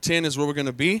10 is where we're going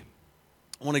to be.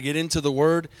 I want to get into the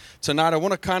Word tonight. I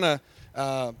want to kind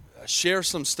of share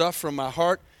some stuff from my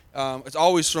heart. It's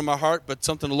always from my heart, but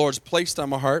something the Lord's placed on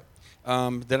my heart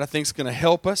that I think is going to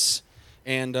help us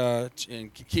and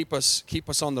keep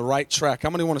us on the right track. How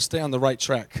many want to stay on the right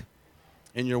track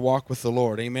in your walk with the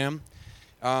Lord? Amen.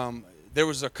 There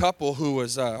was a couple who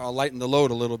was, I'll lighten the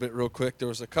load a little bit real quick. There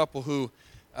was a couple who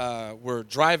were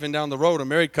driving down the road, a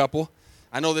married couple.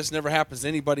 I know this never happens to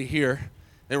anybody here.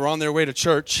 They were on their way to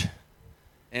church,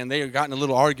 and they got in a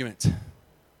little argument.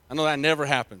 I know that never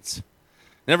happens.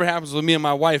 Never happens with me and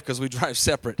my wife because we drive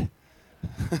separate.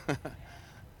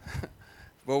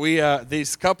 But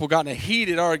these couple got in a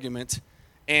heated argument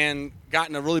and got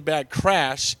in a really bad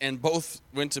crash, and both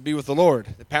went to be with the Lord.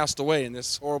 They passed away in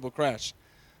this horrible crash.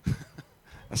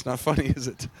 That's not funny, is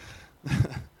it?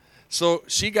 So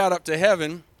she got up to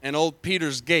heaven, and old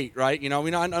Peter's gate, right? You know,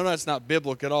 I know that's not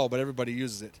biblical at all, but everybody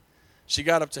uses it. She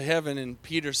got up to heaven, and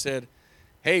Peter said,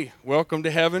 "Hey, welcome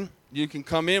to heaven. You can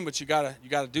come in, but you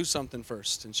gotta do something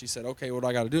first." And she said, "Okay, what do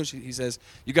I got to do?" He says,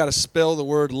 "You got to spell the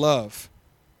word love."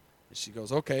 And she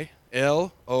goes, "Okay,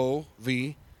 Love."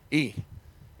 And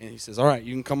he says, "All right,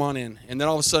 you can come on in." And then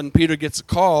all of a sudden, Peter gets a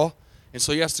call, and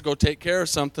so he has to go take care of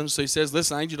something. So he says,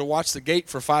 "Listen, I need you to watch the gate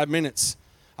for 5 minutes.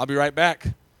 I'll be right back."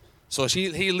 So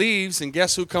he leaves, and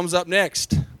guess who comes up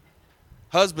next?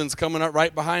 Husband's coming up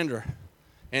right behind her.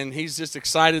 And he's just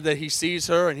excited that he sees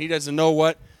her, and he doesn't know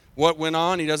what went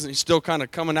on. He's still kind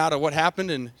of coming out of what happened,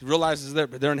 and he realizes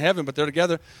they're in heaven, but they're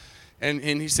together. And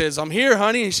he says, "I'm here,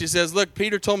 honey." And she says, "Look,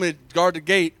 Peter told me to guard the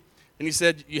gate, and he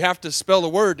said you have to spell the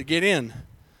word to get in."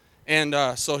 And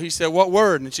so he said, "What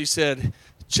word?" And she said,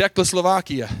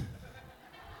 "Czechoslovakia."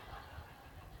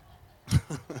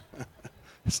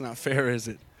 It's not fair, is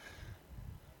it?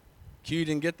 Q, you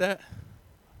didn't get that?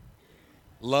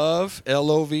 Love,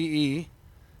 Love,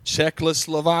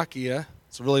 Czechoslovakia.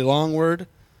 It's a really long word.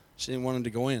 She didn't want him to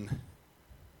go in.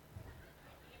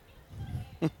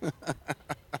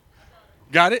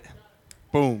 Got it?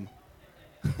 Boom.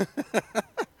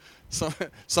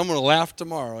 Someone will laugh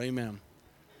tomorrow. Amen.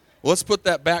 Well, let's put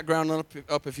that background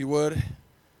up if you would.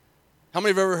 How many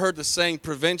have ever heard the saying,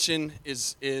 prevention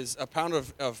is a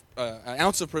pound an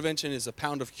ounce of prevention is a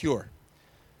pound of cure?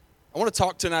 I want to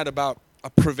talk tonight about a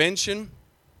prevention,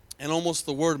 and almost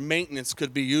the word maintenance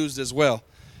could be used as well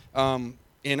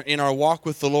in our walk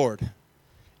with the Lord.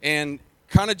 And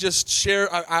kind of just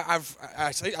share,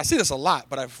 I see this a lot,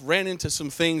 but I've ran into some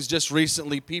things just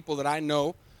recently, people that I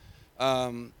know,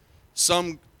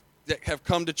 some that have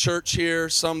come to church here,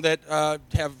 some that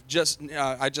have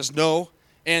I just know,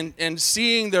 and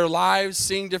seeing their lives,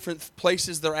 seeing different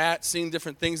places they're at, seeing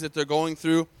different things that they're going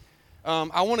through.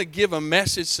 I want to give a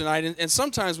message tonight, and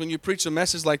sometimes when you preach a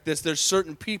message like this, there's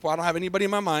certain people, I don't have anybody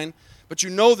in my mind, but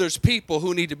you know there's people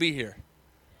who need to be here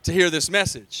to hear this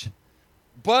message.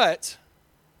 But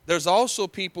there's also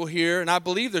people here, and I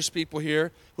believe there's people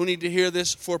here who need to hear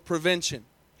this for prevention.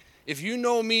 If you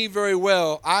know me very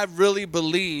well, I really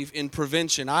believe in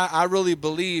prevention. I really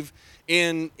believe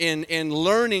in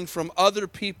learning from other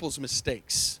people's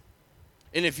mistakes.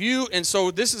 And so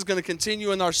this is going to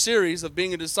continue in our series of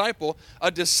being a disciple.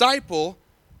 A disciple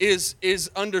is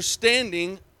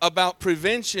understanding about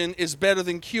prevention is better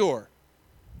than cure.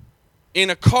 In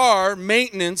a car,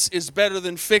 maintenance is better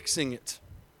than fixing it.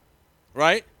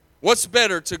 Right? What's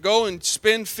better, to go and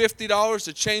spend $50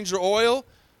 to change your oil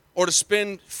or to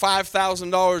spend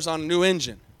 $5,000 on a new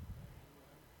engine?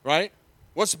 Right?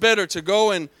 What's better, to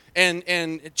go and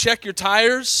check your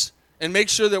tires and make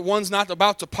sure that one's not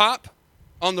about to pop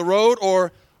on the road,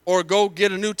 or go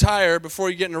get a new tire before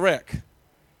you get in a wreck?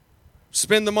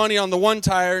 Spend the money on the one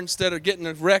tire instead of getting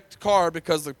a wrecked car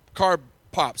because the car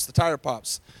pops, the tire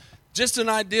pops. Just an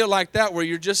idea like that where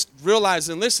you're just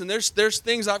realizing, listen, there's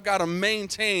things I've got to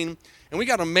maintain, and we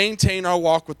got to maintain our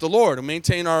walk with the Lord and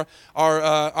maintain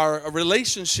our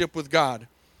relationship with God.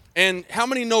 And how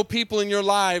many know people in your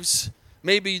lives,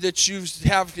 maybe that you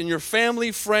have in your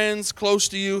family, friends, close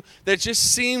to you, that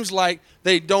just seems like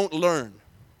they don't learn?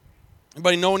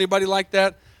 Anybody know anybody like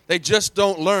that? They just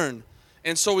don't learn.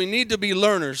 And so we need to be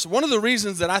learners. One of the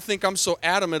reasons that I think I'm so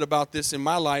adamant about this in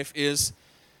my life is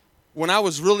when I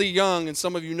was really young, and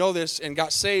some of you know this, and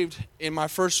got saved in my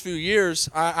first few years,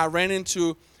 I ran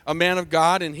into a man of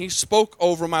God, and he spoke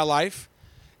over my life.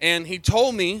 And he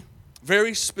told me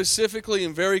very specifically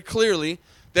and very clearly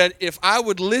that if I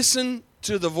would listen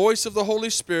to the voice of the Holy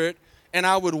Spirit and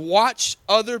I would watch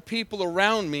other people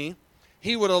around me,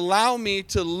 he would allow me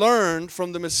to learn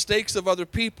from the mistakes of other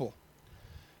people.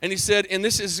 And he said, and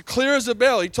this is clear as a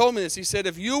bell, he told me this, he said,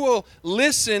 if you will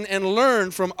listen and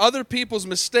learn from other people's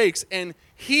mistakes and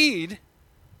heed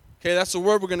Okay, that's the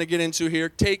word we're going to get into here.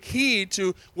 Take heed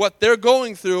to what they're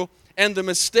going through, and the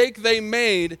mistake they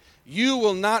made, you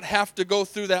will not have to go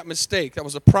through that mistake. That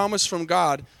was a promise from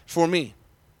God for me.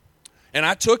 And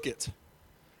I took it.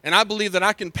 And I believe that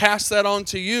I can pass that on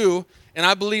to you. And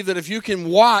I believe that if you can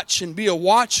watch and be a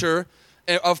watcher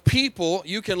of people,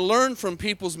 you can learn from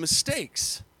people's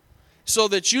mistakes so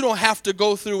that you don't have to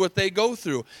go through what they go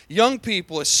through. Young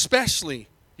people especially,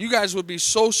 you guys would be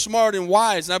so smart and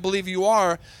wise, and I believe you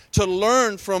are, to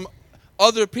learn from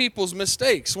other people's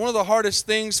mistakes. One of the hardest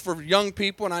things for young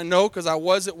people, and I know because I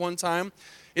was at one time,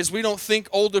 is we don't think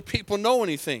older people know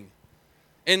anything.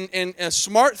 And a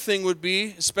smart thing would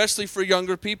be, especially for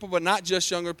younger people, but not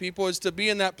just younger people, is to be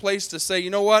in that place to say,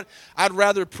 you know what, I'd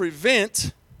rather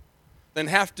prevent than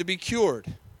have to be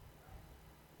cured.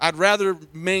 I'd rather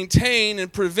maintain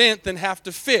and prevent than have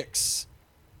to fix.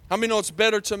 How many know it's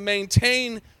better to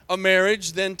maintain a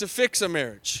marriage than to fix a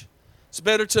marriage? It's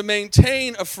better to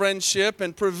maintain a friendship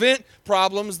and prevent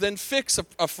problems than fix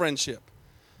a friendship.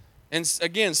 And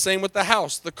again, same with the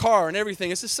house, the car, and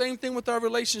everything. It's the same thing with our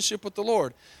relationship with the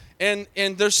Lord. And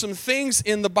there's some things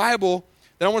in the Bible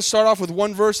that I want to start off with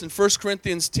one verse in 1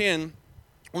 Corinthians 10.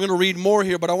 We're going to read more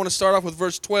here, but I want to start off with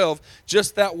verse 12,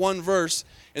 just that one verse.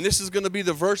 And this is going to be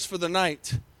the verse for the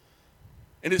night.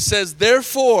 And it says,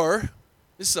 therefore,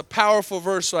 this is a powerful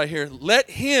verse right here,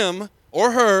 let him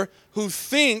or her who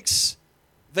thinks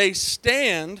they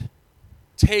stand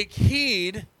take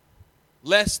heed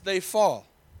lest they fall.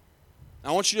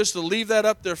 I want you just to leave that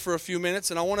up there for a few minutes,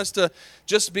 and I want us to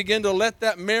just begin to let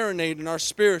that marinate in our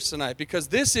spirits tonight, because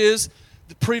this is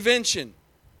the prevention.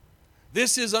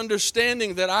 This is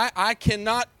understanding that I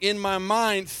cannot in my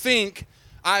mind think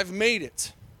I've made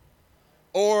it,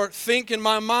 or think in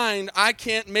my mind I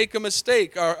can't make a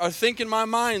mistake, or think in my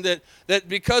mind that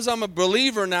because I'm a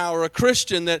believer now or a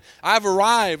Christian that I've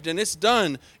arrived and it's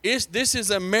done. This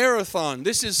is a marathon.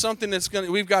 This is something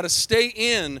we've got to stay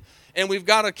in. And we've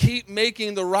got to keep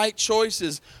making the right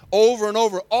choices over and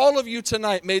over. All of you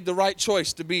tonight made the right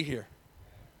choice to be here.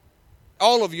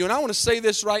 All of you. And I want to say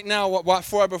this right now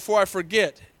before I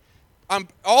forget.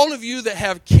 All of you that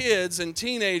have kids and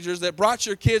teenagers that brought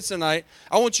your kids tonight,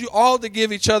 I want you all to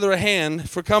give each other a hand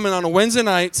for coming on a Wednesday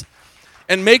night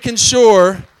and making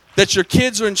sure that your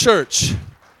kids are in church.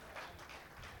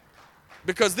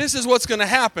 Because this is what's going to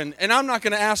happen. And I'm not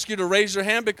going to ask you to raise your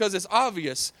hand because it's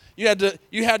obvious. You had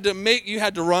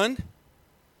to run.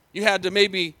 You had to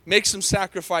maybe make some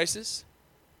sacrifices.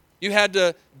 You had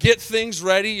to get things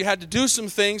ready. You had to do some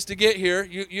things to get here.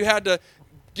 You had to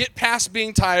get past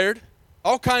being tired.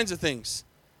 All kinds of things.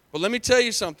 But let me tell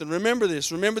you something. Remember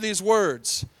this. Remember these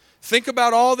words. Think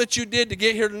about all that you did to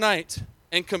get here tonight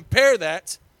and compare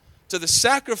that to the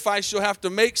sacrifice you'll have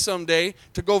to make someday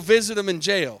to go visit them in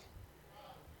jail.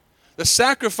 The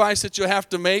sacrifice that you'll have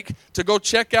to make to go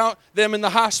check out them in the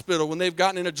hospital when they've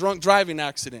gotten in a drunk driving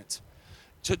accident.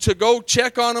 To go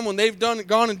check on them when they've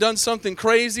gone and done something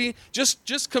crazy.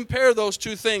 Just compare those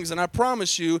two things, and I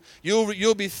promise you,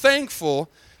 you'll be thankful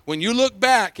when you look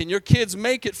back and your kids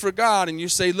make it for God and you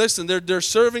say, listen, they're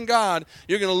serving God.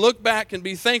 You're going to look back and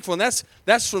be thankful. And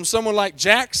that's from someone like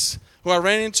Jax, who I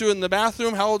ran into in the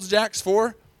bathroom. How old's Jax?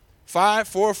 4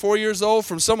 years old,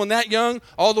 from someone that young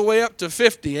all the way up to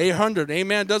 50, 800,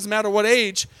 amen. Doesn't matter what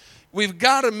age. We've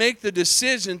got to make the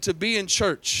decision to be in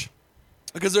church,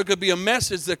 because there could be a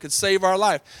message that could save our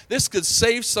life. This could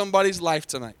save somebody's life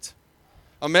tonight.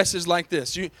 A message like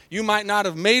this. You might not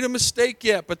have made a mistake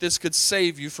yet, but this could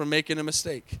save you from making a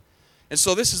mistake. And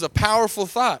so this is a powerful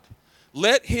thought.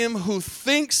 Let him who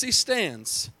thinks he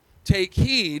stands take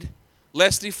heed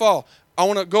lest he fall. I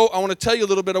want to tell you a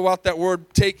little bit about what that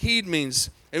word take heed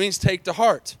means. It means take to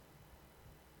heart.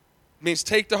 It means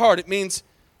take to heart. It means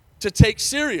to take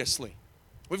seriously.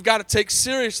 We've got to take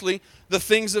seriously the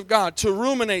things of God, to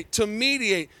ruminate, to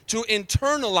mediate, to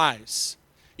internalize.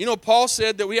 You know, Paul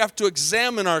said that we have to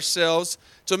examine ourselves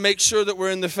to make sure that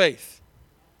we're in the faith.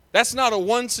 That's not a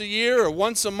once a year or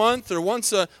once a month or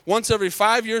once every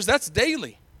 5 years. That's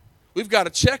daily. We've got to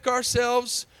check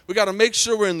ourselves. We got to make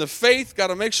sure we're in the faith. Got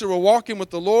to make sure we're walking with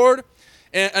the Lord.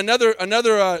 And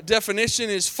another definition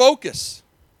is focus,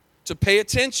 to pay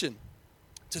attention,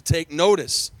 to take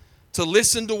notice, to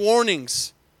listen to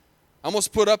warnings. I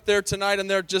almost put up there tonight, and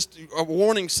they're just a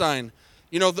warning sign.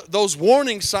 You know, those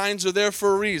warning signs are there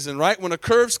for a reason, right? When a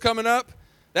curve's coming up,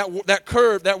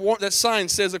 that sign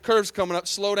says a curve's coming up.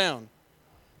 Slow down.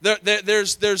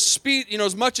 There's speed, you know,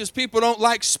 as much as people don't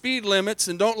like speed limits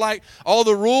and don't like all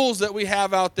the rules that we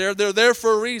have out there, they're there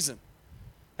for a reason.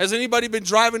 Has anybody been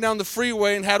driving down the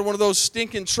freeway and had one of those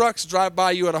stinking trucks drive by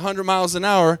you at 100 miles an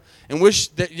hour and wish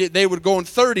that they would go in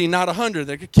 30, not 100?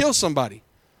 They could kill somebody.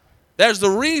 There's the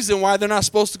reason why they're not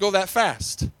supposed to go that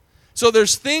fast. So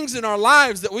there's things in our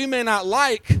lives that we may not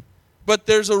like, but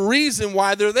there's a reason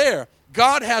why they're there.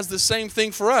 God has the same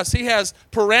thing for us. He has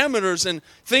parameters and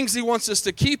things He wants us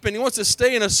to keep, and He wants us to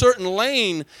stay in a certain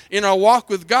lane in our walk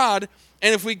with God.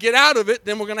 And if we get out of it,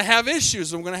 then we're going to have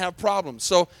issues and we're going to have problems.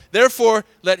 So therefore,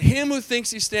 let him who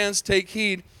thinks he stands take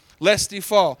heed lest he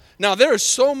fall. Now, there is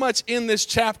so much in this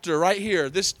chapter right here,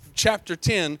 this chapter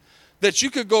 10, that you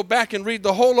could go back and read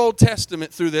the whole Old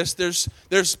Testament through this.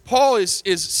 There's Paul is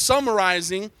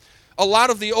summarizing a lot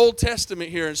of the Old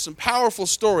Testament here and some powerful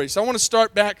stories. I want to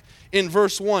start back in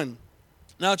verse 1.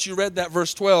 Now that you read that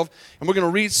verse 12, and we're going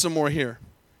to read some more here.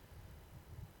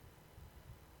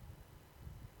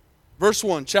 Verse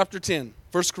 1, chapter 10,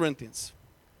 1 Corinthians.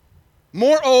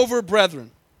 Moreover,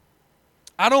 brethren,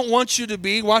 I don't want you to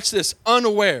be, watch this,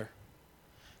 unaware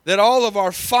that all of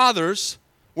our fathers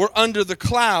were under the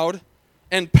cloud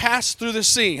and passed through the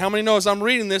sea. How many know as I'm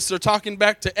reading this, they're talking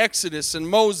back to Exodus and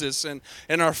Moses and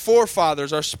our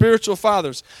forefathers, our spiritual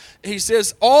fathers. He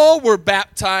says, all were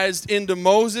baptized into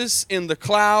Moses in the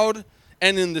cloud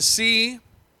and in the sea.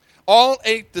 All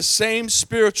ate the same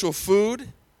spiritual food.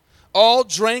 All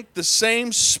drank the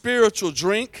same spiritual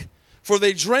drink, for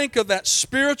they drank of that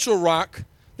spiritual rock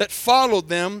that followed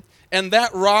them, and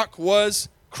that rock was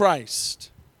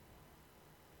Christ.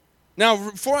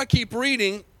 Now, before I keep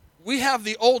reading, we have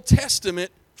the Old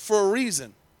Testament for a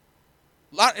reason.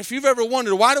 If you've ever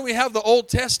wondered, why do we have the Old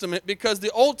Testament? Because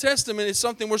the Old Testament is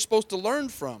something we're supposed to learn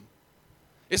from.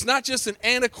 It's not just an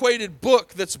antiquated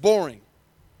book that's boring.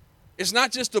 It's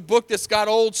not just a book that's got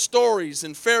old stories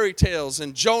and fairy tales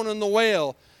and Jonah and the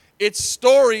whale. It's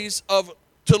stories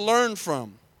to learn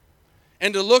from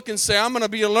and to look and say, I'm going to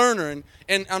be a learner.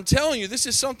 And I'm telling you, this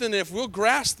is something that if we'll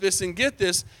grasp this and get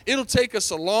this, it'll take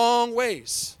us a long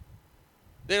ways.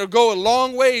 It'll go a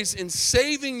long ways in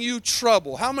saving you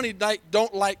trouble. How many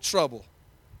don't like trouble?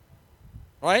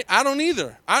 Right? I don't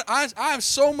either. I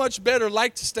so much better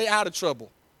like to stay out of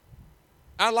trouble.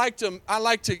 I like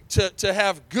to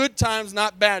have good times,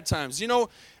 not bad times. You know,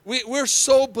 we're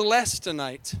so blessed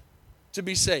tonight to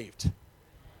be saved.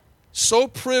 So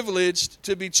privileged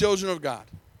to be children of God.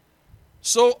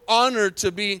 So honored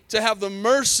to have the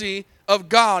mercy of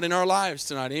God in our lives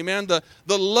tonight. Amen. The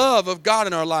love of God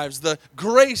in our lives. The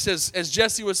grace, as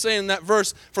Jesse was saying in that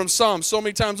verse from Psalms so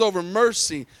many times over.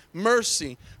 Mercy,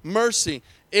 mercy, mercy.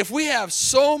 If we have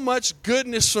so much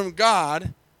goodness from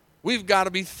God, we've got to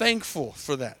be thankful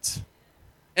for that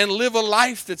and live a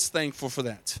life that's thankful for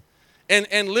that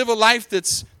and live a life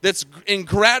that's in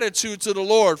gratitude to the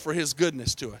Lord for his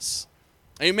goodness to us.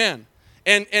 Amen.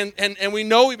 And we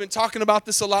know we've been talking about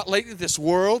this a lot lately. This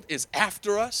world is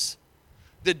after us.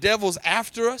 The devil's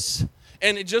after us.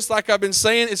 And just like I've been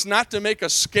saying, it's not to make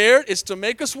us scared. It's to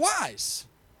make us wise.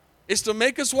 It's to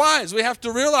make us wise. We have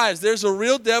to realize there's a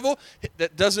real devil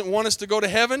that doesn't want us to go to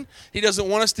heaven. He doesn't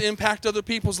want us to impact other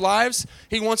people's lives.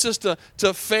 He wants us to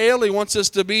fail. He wants us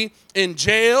to be in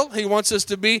jail. He wants us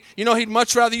to be, he'd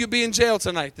much rather you be in jail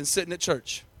tonight than sitting at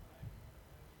church.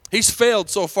 He's failed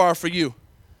so far for you,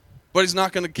 but he's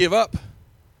not going to give up.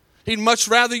 He'd much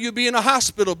rather you be in a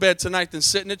hospital bed tonight than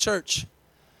sitting at church.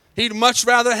 He'd much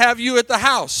rather have you at the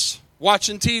house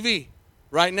watching TV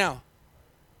right now.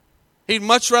 He'd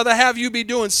much rather have you be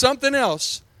doing something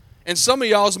else. And some of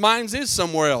y'all's minds is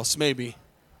somewhere else maybe.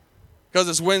 Because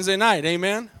it's Wednesday night,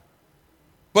 amen?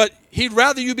 But he'd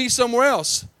rather you be somewhere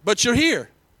else. But you're here.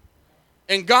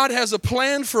 And God has a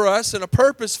plan for us and a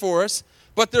purpose for us.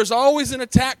 But there's always an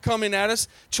attack coming at us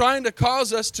trying to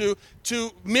cause us to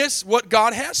miss what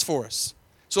God has for us.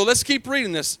 So let's keep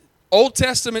reading this. Old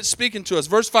Testament speaking to us.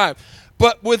 Verse 5.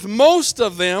 But with most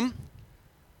of them,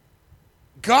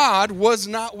 God was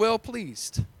not well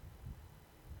pleased.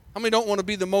 How many don't want to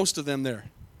be the most of them there?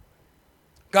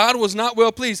 God was not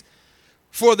well pleased,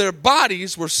 for their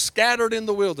bodies were scattered in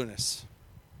the wilderness.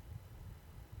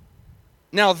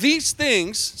 Now these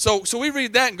things, so we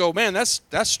read that and go, man, that's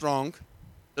strong.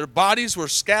 Their bodies were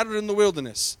scattered in the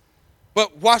wilderness.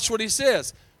 But watch what he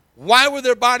says. Why were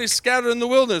their bodies scattered in the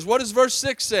wilderness? What does verse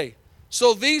 6 say?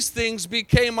 So these things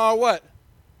became our what?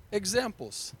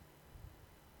 Examples.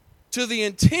 To the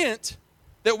intent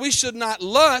that we should not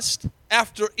lust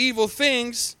after evil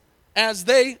things as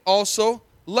they also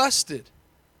lusted.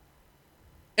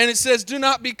 And it says, do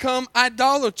not become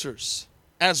idolaters,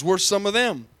 as were some of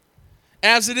them.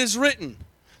 As it is written,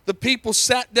 the people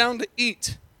sat down to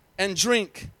eat and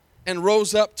drink and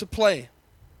rose up to play.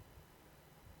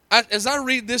 As I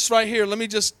read this right here, let me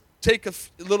just take a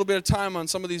little bit of time on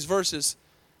some of these verses,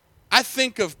 I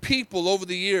think of people over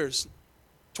the years,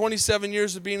 27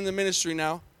 years of being in the ministry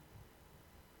now,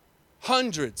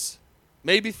 hundreds,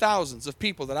 maybe thousands of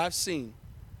people that I've seen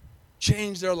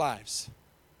change their lives.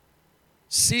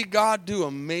 See God do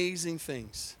amazing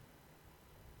things.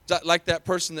 Like that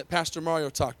person that Pastor Mario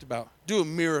talked about,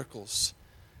 doing miracles.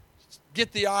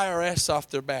 Get the IRS off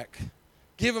their back.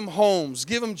 Give them homes,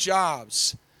 give them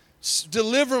jobs.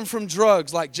 Deliver them from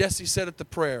drugs, like Jesse said at the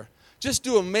prayer. Just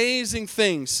do amazing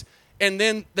things, and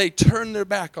then they turn their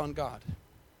back on God.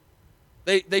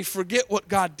 They forget what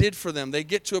God did for them. They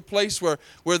get to a place where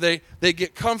they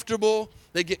get comfortable,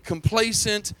 they get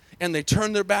complacent, and they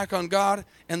turn their back on God,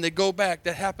 and they go back.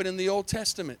 That happened in the Old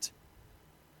Testament.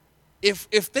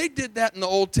 If they did that in the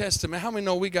Old Testament, how many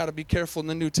know we got to be careful in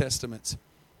the New Testament?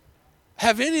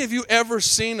 Have any of you ever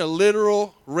seen a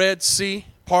literal Red Sea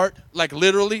part, like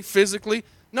literally, physically?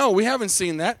 No, we haven't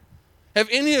seen that. Have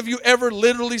any of you ever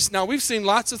literally, now we've seen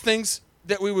lots of things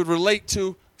that we would relate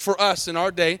to for us in our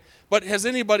day, but has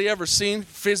anybody ever seen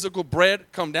physical bread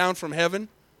come down from heaven?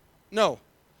 No.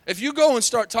 If you go and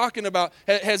start talking about,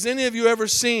 has any of you ever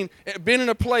been in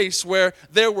a place where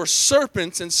there were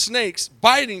serpents and snakes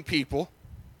biting people?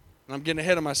 And I'm getting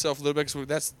ahead of myself a little bit because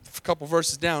that's a couple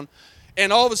verses down.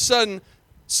 And all of a sudden,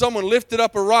 someone lifted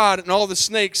up a rod and all the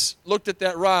snakes looked at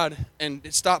that rod and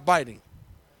it stopped biting.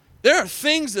 There are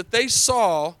things that they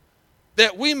saw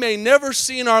that we may never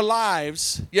see in our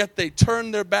lives, yet they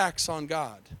turned their backs on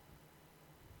God.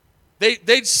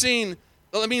 They'd seen,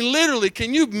 I mean, literally,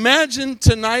 can you imagine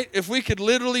tonight if we could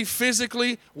literally,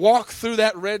 physically walk through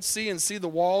that Red Sea and see the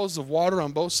walls of water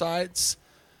on both sides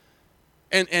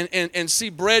and see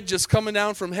bread just coming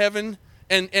down from heaven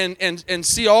and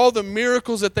see all the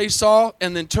miracles that they saw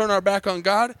and then turn our back on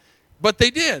God? But they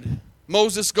did.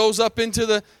 Moses goes up into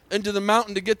the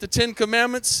mountain to get the 10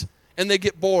 Commandments, and they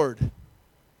get bored.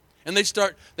 And they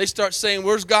start saying,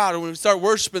 where's God? And when we start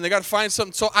worshiping, they got to find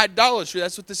something. So idolatry,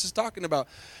 that's what this is talking about.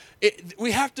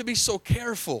 We have to be so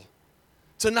careful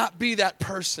to not be that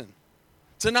person,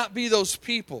 to not be those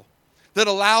people that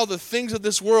allow the things of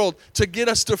this world to get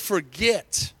us to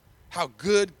forget how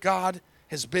good God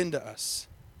has been to us.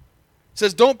 It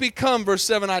says, don't become, verse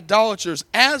 7, idolaters,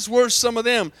 as were some of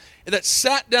them that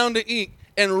sat down to eat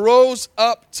and rose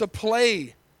up to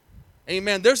play.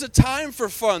 Amen. There's a time for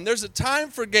fun. There's a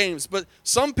time for games. But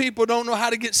some people don't know how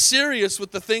to get serious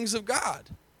with the things of God.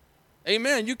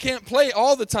 Amen. You can't play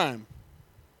all the time.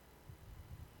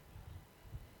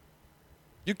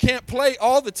 You can't play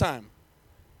all the time.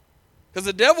 Because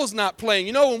the devil's not playing.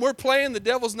 You know, when we're playing, the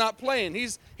devil's not playing.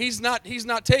 He's not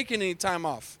taking any time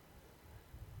off.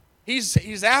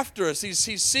 He's after us.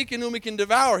 He's seeking whom he can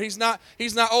devour. He's not,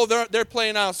 oh, they're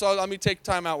playing out, so let me take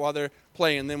time out while they're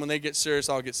playing. Then when they get serious,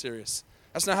 I'll get serious.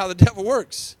 That's not how the devil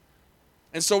works.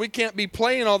 And so we can't be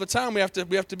playing all the time. We have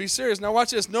to be serious. Now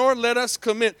watch this. Nor let us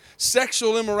commit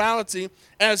sexual immorality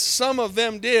as some of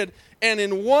them did. And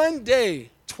in one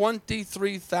day,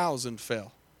 23,000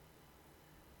 fell.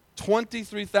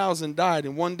 23,000 died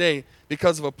in one day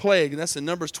because of a plague. And that's in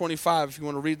Numbers 25 if you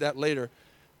want to read that later.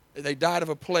 They died of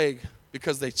a plague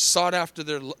because they sought after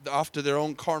their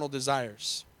own carnal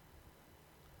desires.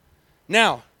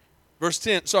 Now, verse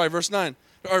 9,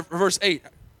 or verse 8.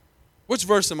 Which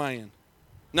verse am I in?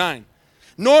 9.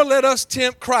 Nor let us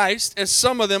tempt Christ, as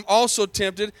some of them also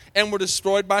tempted and were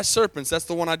destroyed by serpents. That's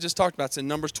the one I just talked about. It's in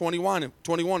Numbers 21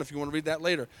 if you want to read that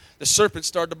later. The serpents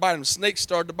started to bite them. Snakes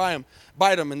started to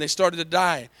bite them, and they started to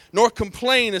die. Nor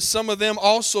complain, as some of them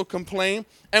also complained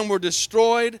and were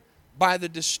destroyed by the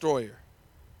destroyer.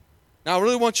 Now, I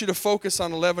really want you to focus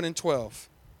on 11 and 12.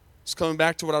 It's coming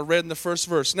back to what I read in the first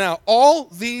verse. Now, all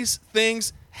these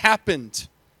things happened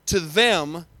to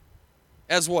them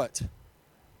as what?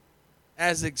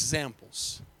 As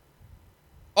examples.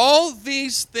 All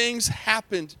these things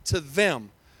happened to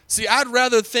them. See, I'd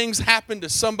rather things happen to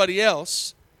somebody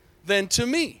else than to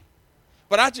me.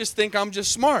 But I just think I'm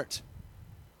just smart.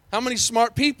 How many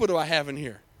smart people do I have in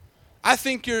here? I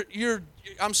think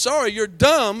I'm sorry, you're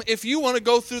dumb if you want to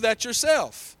go through that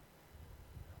yourself.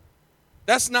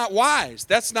 That's not wise.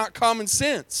 That's not common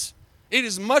sense. It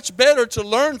is much better to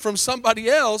learn from somebody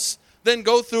else than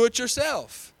go through it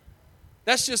yourself.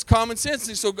 That's just common sense.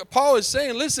 And so Paul is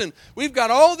saying, listen, we've got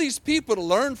all these people to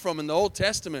learn from in the Old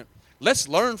Testament. Let's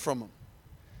learn from them.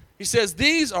 He says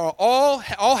these are all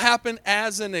happen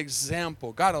as an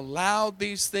example. God allowed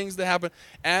these things to happen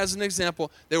as an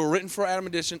example. They were written for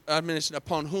admonition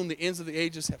upon whom the ends of the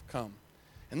ages have come.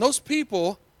 And those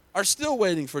people are still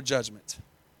waiting for judgment.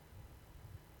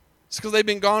 It's because they've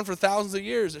been gone for thousands of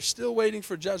years. They're still waiting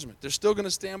for judgment. They're still going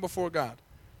to stand before God.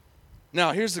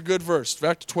 Now, here's a good verse,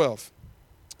 chapter 12.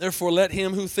 Therefore, let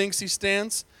him who thinks he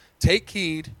stands take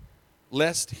heed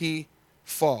lest he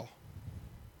fall.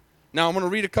 Now, I'm going to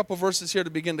read a couple verses here to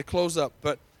begin to close up,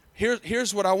 but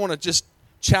here's what I want to just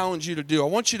challenge you to do. I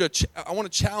want to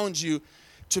challenge you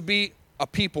to be a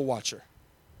people watcher.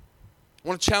 I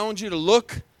want to challenge you to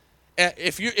look at,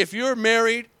 if you're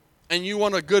married and you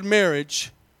want a good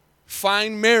marriage,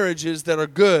 find marriages that are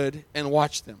good and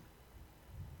watch them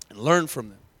and learn from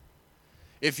them.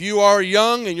 If you are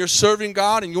young and you're serving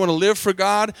God and you want to live for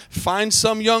God, find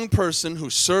some young person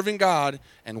who's serving God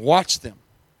and watch them.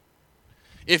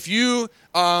 If you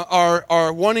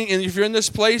are wanting, and if you're in this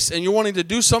place and you're wanting to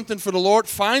do something for the Lord,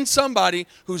 find somebody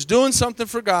who's doing something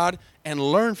for God and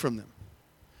learn from them.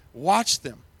 Watch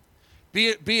them.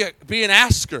 Be an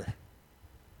asker.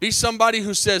 Be somebody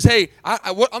who says, hey,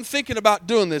 I'm thinking about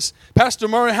doing this. Pastor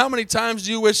Murray, how many times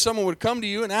do you wish someone would come to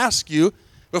you and ask you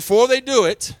before they do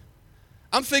it,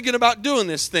 I'm thinking about doing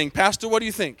this thing. Pastor, what do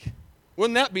you think?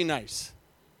 Wouldn't that be nice?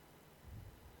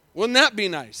 Wouldn't that be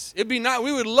nice? It'd be nice.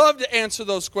 We would love to answer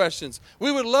those questions.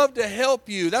 We would love to help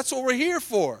you. That's what we're here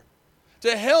for,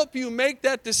 to help you make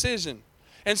that decision.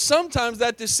 And sometimes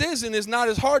that decision is not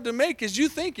as hard to make as you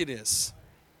think it is.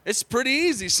 It's pretty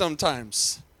easy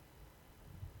sometimes.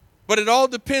 But it all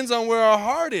depends on where our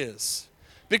heart is.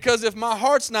 Because if my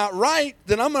heart's not right,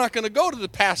 then I'm not going to go to the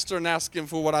pastor and ask him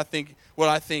for what I think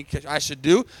I should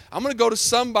do. I'm going to go to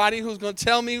somebody who's going to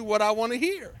tell me what I want to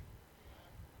hear.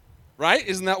 Right?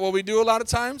 Isn't that what we do a lot of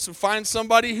times? We find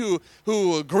somebody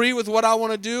who agree with what I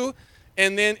want to do.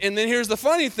 And then here's the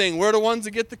funny thing. We're the ones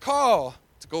that get the call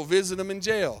to go visit them in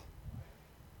jail.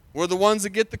 We're the ones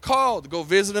that get the call to go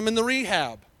visit them in the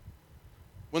rehab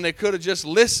when they could have just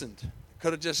listened,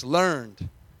 could have just learned.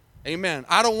 Amen.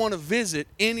 I don't want to visit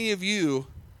any of you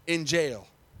in jail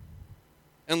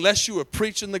unless you are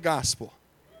preaching the gospel.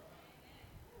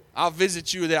 I'll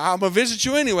visit you there. I'm going to visit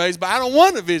you anyways, but I don't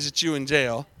want to visit you in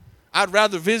jail. I'd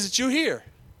rather visit you here.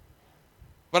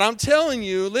 But I'm telling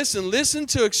you, listen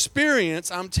to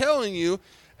experience. I'm telling you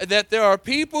that there are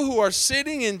people who are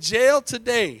sitting in jail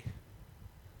today.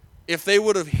 If they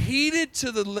would have heeded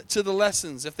to the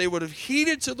lessons, if they would have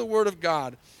heeded to the Word of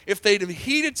God, if they'd have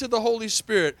heeded to the Holy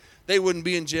Spirit, they wouldn't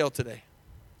be in jail today.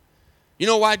 You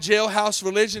know why jailhouse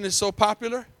religion is so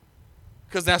popular?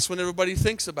 Because that's when everybody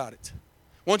thinks about it.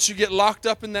 Once you get locked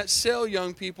up in that cell,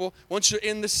 young people, once you're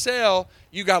in the cell,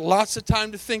 you got lots of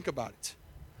time to think about it.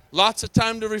 Lots of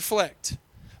time to reflect.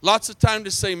 Lots of time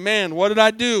to say, man, what did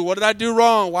I do? What did I do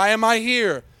wrong? Why am I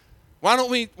here? Why don't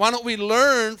we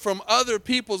learn from other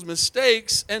people's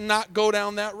mistakes and not go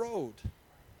down that road?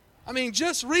 I mean,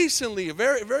 just recently, a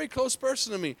very, very close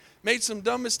person to me made some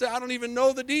dumb mistake. I don't even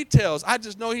know the details. I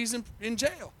just know he's in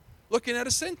jail looking at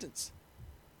a sentence.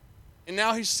 And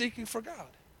now he's seeking for God.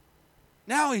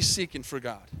 Now he's seeking for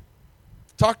God.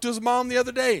 Talked to his mom the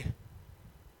other day.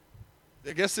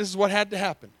 I guess this is what had to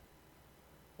happen.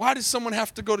 Why did someone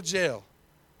have to go to jail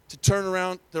to turn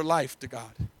around their life to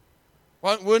God?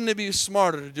 Why wouldn't it be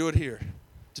smarter to do it here,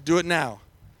 to do it now,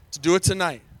 to do it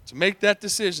tonight, to make that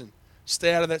decision,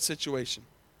 stay out of that situation?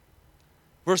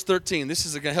 Verse 13, this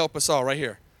is going to help us all right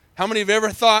here. How many have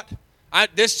ever thought,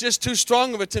 this is just too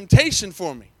strong of a temptation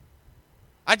for me?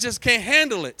 I just can't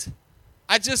handle it.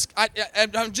 I'm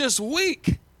just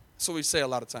weak. That's what we say a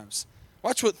lot of times.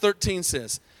 Watch what 13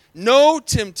 says. No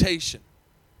temptation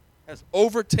has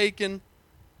overtaken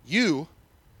you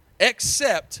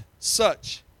except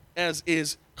such as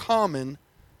is common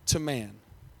to man.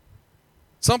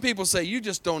 Some people say, you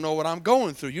just don't know what I'm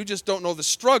going through. You just don't know the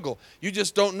struggle. You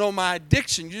just don't know my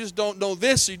addiction. You just don't know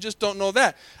this. You just don't know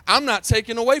that. I'm not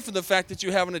taking away from the fact that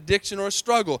you have an addiction or a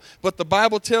struggle. But the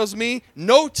Bible tells me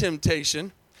no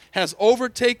temptation has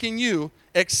overtaken you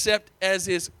except as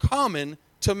is common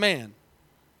to man.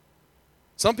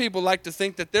 Some people like to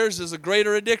think that theirs is a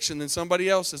greater addiction than somebody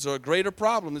else's or a greater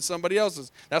problem than somebody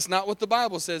else's. That's not what the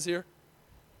Bible says here.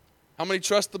 How many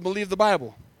trust and believe the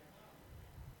Bible?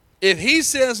 If he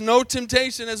says no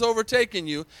temptation has overtaken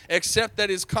you except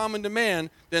that is common to man,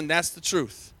 then that's the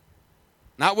truth.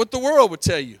 Not what the world would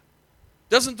tell you.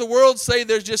 Doesn't the world say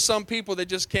there's just some people that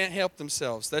just can't help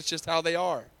themselves? That's just how they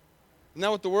are. Isn't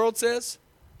that what the world says?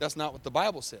 That's not what the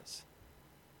Bible says.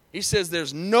 He says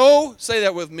there's no, say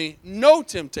that with me, no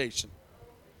temptation.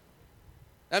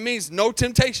 That means no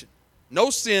temptation, no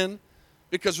sin,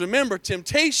 because remember,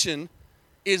 temptation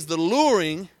is the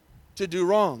luring to do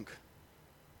wrong.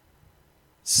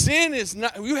 Sin is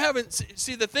not, you haven't,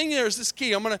 see the thing here is this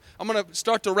key. I'm gonna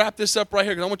start to wrap this up right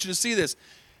here because I want you to see this.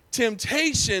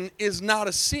 Temptation is not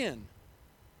a sin.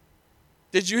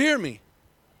 Did you hear me?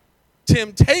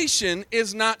 Temptation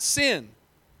is not sin.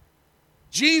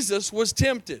 Jesus was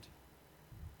tempted.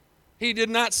 He did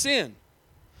not sin.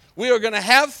 We are going to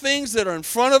have things that are in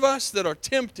front of us that are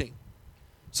tempting.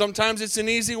 Sometimes it's an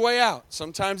easy way out.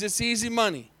 Sometimes it's easy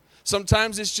money.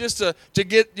 Sometimes it's just to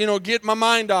get my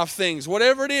mind off things.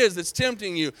 Whatever it is that's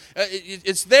tempting you,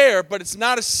 it's there, but it's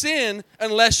not a sin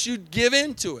unless you give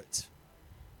in to it.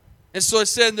 And so it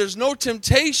said there's no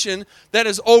temptation that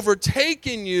has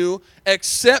overtaken you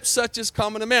except such as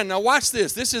common to man. Now watch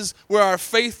this. This is where our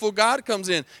faithful God comes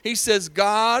in. He says,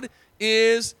 God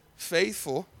is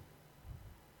faithful,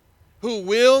 who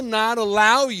will not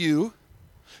allow you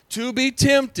to be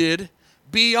tempted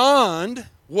beyond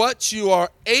what you are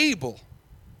able.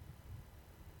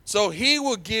 So he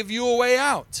will give you a way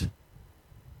out.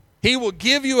 He will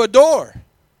give you a door.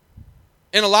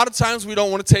 And a lot of times we don't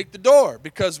want to take the door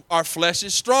because our flesh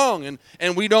is strong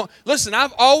and we don't. Listen,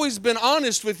 I've always been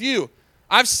honest with you.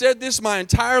 I've said this my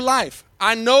entire life.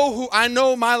 I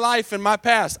know my life and my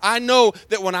past. I know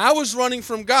that when I was running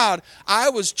from God, I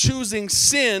was choosing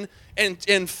sin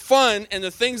and fun and the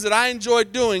things that I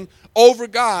enjoyed doing over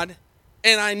God.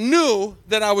 And I knew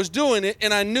that I was doing it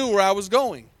and I knew where I was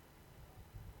going.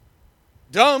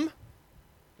 Dumb,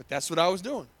 but that's what I was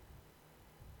doing.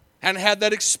 Hadn't had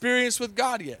that experience with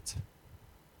God yet.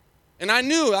 And I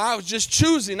knew I was just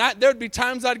choosing. There'd be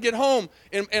times I'd get home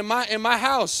in my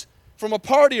house from a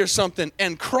party or something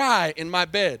and cry in my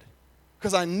bed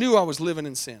because I knew I was living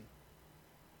in sin.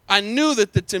 I knew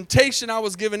that the temptation I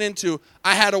was given into,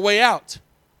 I had a way out,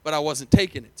 but I wasn't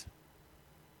taking it.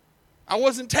 I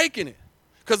wasn't taking it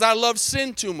because I loved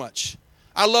sin too much.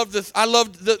 I loved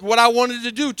what I wanted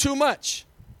to do too much.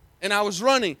 And I was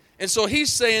running. And so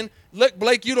he's saying, look,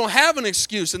 Blake, you don't have an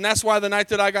excuse. And that's why the night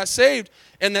that I got saved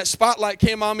and that spotlight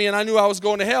came on me and I knew I was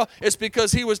going to hell, it's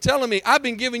because he was telling me, I've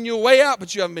been giving you a way out,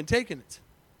 but you haven't been taking it.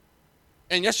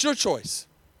 And that's your choice.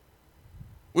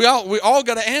 We all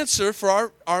got to answer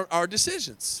for our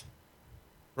decisions.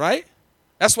 Right?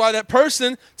 That's why that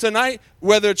person tonight,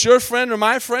 whether it's your friend or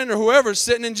my friend or whoever,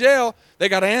 sitting in jail, they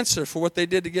got to answer for what they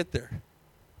did to get there.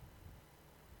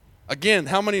 Again,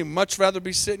 how many much rather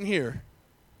be sitting here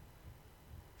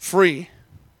free,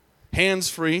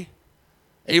 hands-free,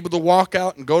 able to walk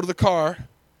out and go to the car,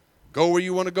 go where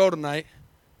you want to go tonight,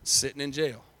 sitting in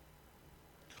jail,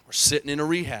 or sitting in a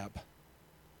rehab,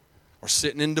 or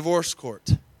sitting in divorce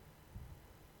court,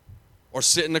 or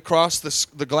sitting across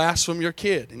the glass from your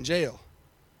kid in jail,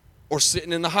 or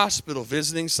sitting in the hospital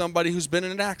visiting somebody who's been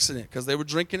in an accident because they were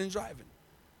drinking and driving.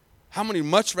 How many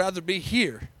much rather be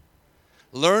here,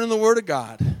 learning the Word of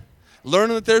God,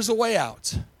 learning that there's a way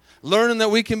out, learning that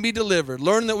we can be delivered,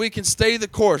 learning that we can stay the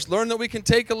course, learning that we can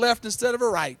take a left instead of a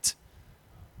right.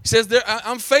 He says,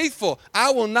 I'm faithful.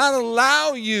 I will not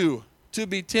allow you to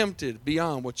be tempted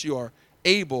beyond what you are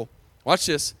able. Watch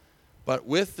this. But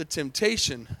with the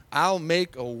temptation, I'll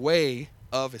make a way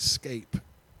of escape.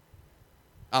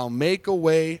 I'll make a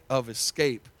way of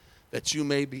escape that you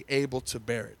may be able to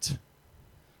bear it.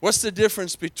 What's the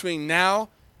difference between now,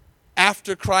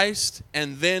 after Christ,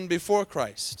 and then before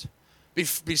Christ?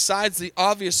 Besides the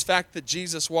obvious fact that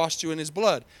Jesus washed you in his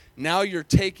blood, now you're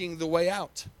taking the way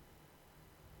out.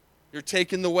 You're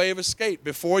taking the way of escape.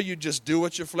 Before you just do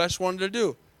what your flesh wanted to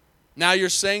do. Now you're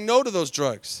saying no to those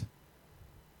drugs.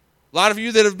 A lot of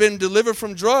you that have been delivered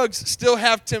from drugs still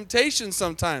have temptation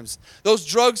sometimes. Those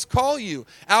drugs call you.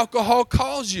 Alcohol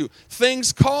calls you.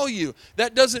 Things call you.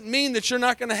 That doesn't mean that you're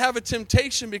not going to have a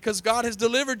temptation because God has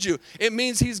delivered you. It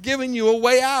means he's given you a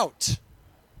way out.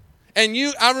 And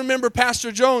I remember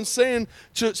Pastor Jones saying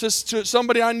to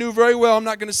somebody I knew very well, I'm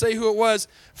not going to say who it was,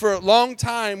 for a long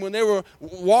time when they were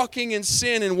walking in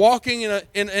sin and walking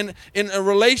in a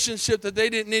relationship that they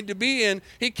didn't need to be in,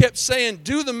 he kept saying,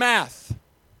 do the math.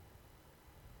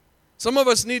 Some of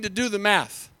us need to do the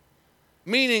math.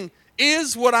 Meaning,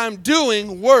 is what I'm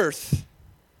doing worth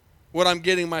what I'm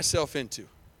getting myself into?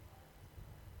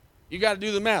 You got to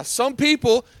do the math. Some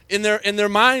people in their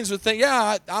minds would think,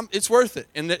 yeah, it's worth it.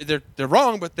 And they're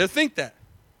wrong, but they think that.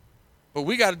 But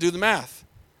we got to do the math.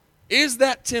 Is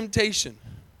that temptation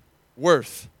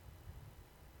worth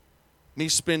me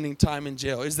spending time in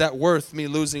jail? Is that worth me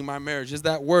losing my marriage? Is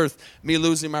that worth me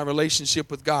losing my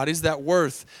relationship with God? Is that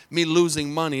worth me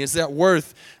losing money? Is that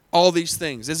worth all these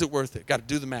things? Is it worth it? Got to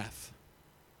do the math.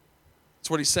 That's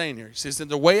what he's saying here. He says,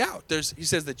 the way out, he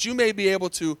says that you may be able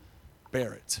to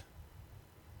bear it.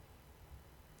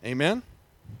 Amen?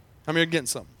 How many are getting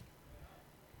something?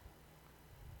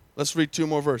 Let's read two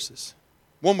more verses.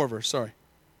 One more verse, sorry.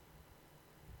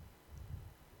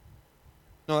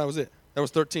 No, that was it. That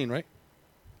was 13, right?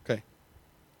 Okay.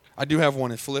 I do have one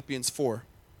in Philippians 4,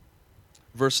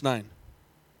 verse 9.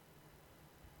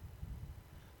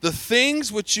 The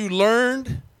things which you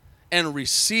learned and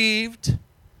received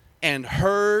and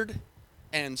heard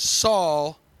and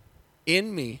saw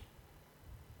in me,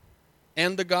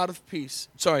 and the God of peace,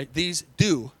 these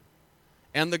do,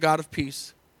 and the God of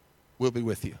peace will be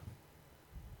with you.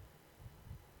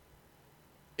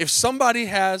 If somebody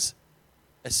has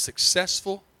a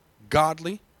successful,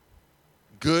 godly,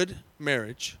 good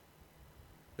marriage,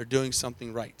 they're doing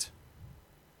something right.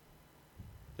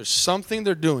 There's something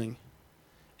they're doing,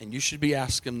 and you should be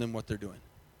asking them what they're doing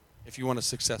if you want a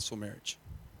successful marriage.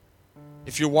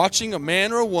 If you're watching a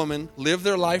man or a woman live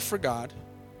their life for God,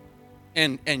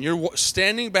 and you're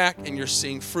standing back and you're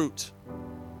seeing fruit,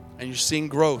 and you're seeing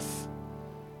growth,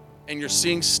 and you're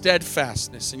seeing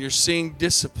steadfastness, and you're seeing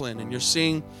discipline, and you're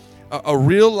seeing a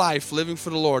real life living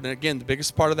for the Lord. And again, the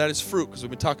biggest part of that is fruit, because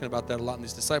we've been talking about that a lot in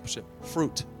this discipleship.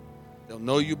 Fruit. They'll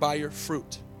know you by your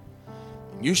fruit.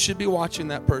 And you should be watching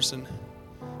that person,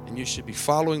 and you should be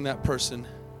following that person.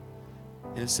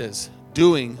 And it says,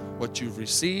 doing what you've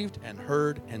received and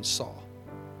heard and saw.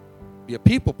 Be a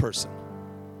people person.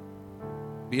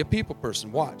 Be a people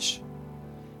person. Watch.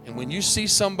 And when you see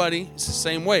somebody, it's the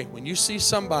same way. When you see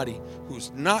somebody who's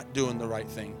not doing the right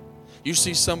thing, you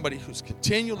see somebody who's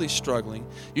continually struggling,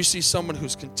 you see someone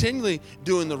who's continually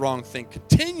doing the wrong thing,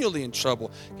 continually in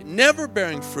trouble, never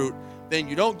bearing fruit, then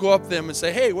you don't go up to them and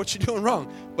say, hey, what you doing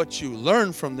wrong? But you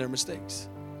learn from their mistakes.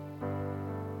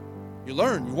 You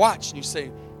learn, you watch, and you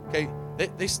say, okay,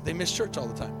 they miss church all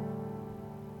the time.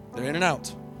 They're in and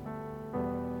out.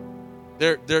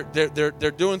 They're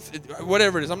doing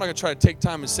whatever it is. I'm not going to try to take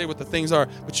time and say what the things are,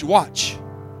 but you watch.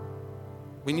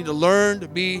 We need to learn to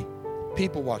be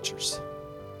people watchers.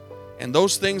 And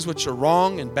those things which are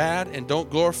wrong and bad and don't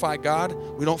glorify God,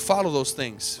 we don't follow those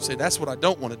things. Say, that's what I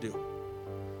don't want to do.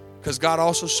 Because God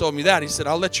also showed me that. He said,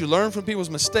 I'll let you learn from people's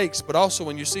mistakes, but also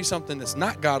when you see something that's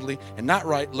not godly and not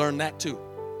right, learn that too.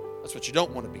 That's what you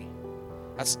don't want to be.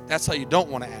 That's how you don't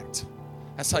want to act.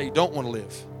 That's how you don't want to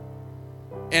live.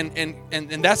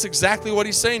 And that's exactly what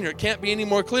he's saying here. It can't be any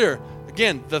more clear.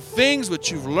 Again, the things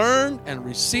which you've learned and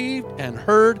received and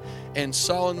heard and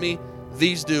saw in me,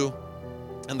 these do,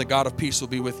 and the God of peace will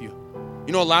be with you.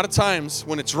 You know, a lot of times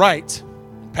when it's right,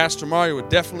 and Pastor Mario would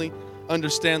definitely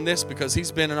understand this because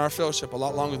he's been in our fellowship a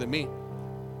lot longer than me.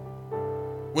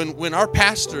 When our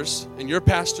pastors and your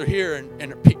pastor here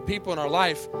and people in our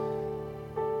life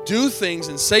do things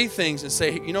and say,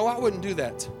 hey, you know, I wouldn't do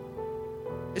that.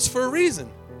 It's for a reason.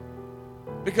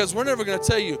 Because we're never going to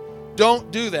tell you,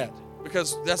 don't do that.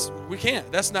 Because we can't.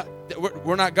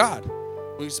 We're not God.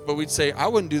 But we'd say, I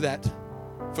wouldn't do that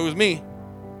if it was me.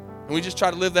 And we just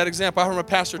try to live that example. I remember a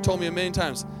pastor told me a million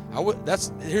times,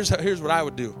 here's what I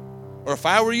would do. Or if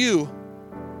I were you,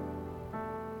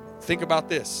 think about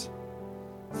this.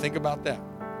 Think about that.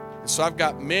 And so I've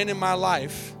got men in my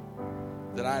life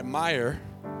that I admire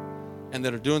and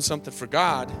that are doing something for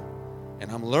God,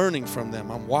 and I'm learning from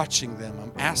them. I'm watching them.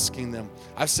 I'm asking them.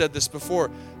 I've said this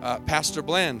before. Pastor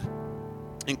Bland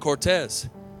in Cortez,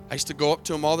 I used to go up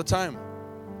to him all the time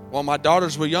while my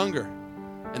daughters were younger,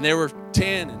 and they were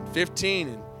 10 and 15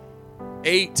 and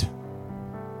 8.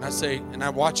 And I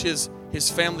watch his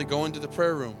family go into the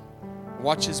prayer room. I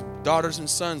watch his daughters and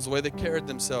sons, the way they carried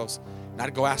themselves, and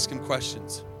I'd go ask him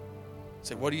questions.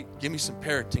 Say, give me some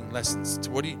parenting lessons.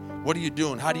 What are you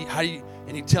doing? How do you,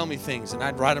 and he'd tell me things, and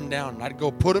I'd write them down, and I'd go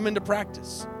put them into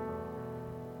practice.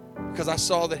 Because I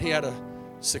saw that he had a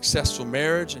successful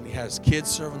marriage, and he has kids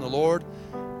serving the Lord.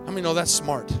 I mean, no, that's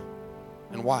smart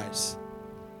and wise.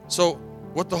 So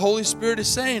what the Holy Spirit is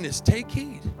saying is take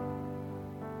heed.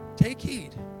 Take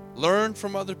heed. Learn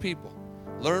from other people.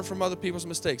 Learn from other people's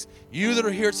mistakes. You that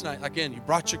are here tonight, again, you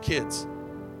brought your kids.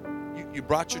 You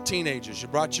brought your teenagers. You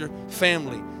brought your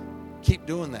family. Keep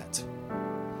doing that.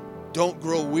 Don't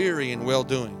grow weary in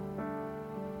well-doing.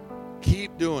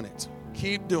 Keep doing it.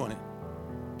 Keep doing it.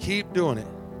 Keep doing it.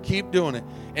 Keep doing it.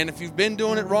 And if you've been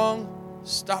doing it wrong,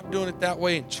 stop doing it that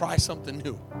way and try something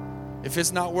new. If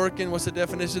it's not working, what's the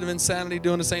definition of insanity?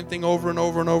 Doing the same thing over and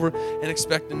over and over and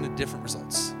expecting different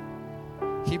results.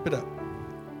 Keep it up.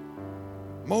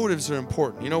 Motives are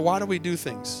important. You know, why do we do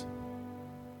things?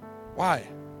 Why?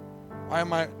 Why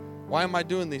am I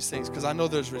doing these things? Because I know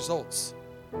there's results.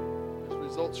 There's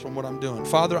results from what I'm doing.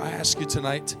 Father, I ask you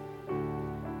tonight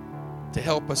to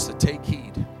help us to take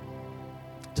heed,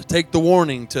 to take the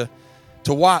warning, to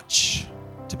watch,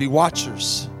 to be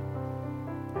watchers.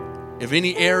 If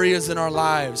any areas in our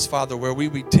lives, Father, where we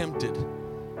be tempted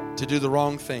to do the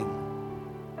wrong thing,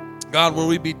 God, where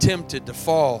we be tempted to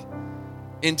fall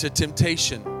into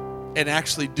temptation and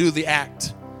actually do the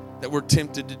act that we're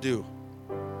tempted to do.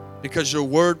 Because your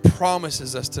word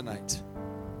promises us tonight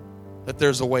that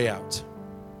there's a way out.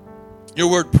 Your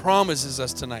word promises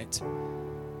us tonight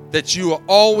that you will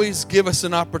always give us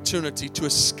an opportunity to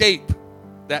escape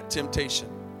that temptation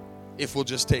if we'll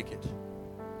just take it.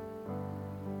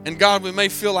 And God, we may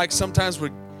feel like sometimes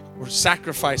we're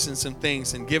sacrificing some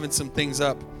things and giving some things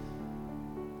up.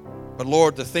 But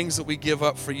Lord, the things that we give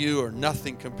up for you are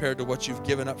nothing compared to what you've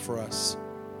given up for us.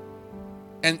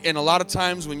 And a lot of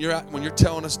times when you're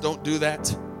telling us don't do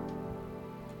that,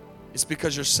 it's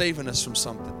because you're saving us from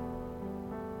something.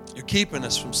 You're keeping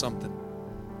us from something.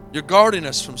 You're guarding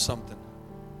us from something.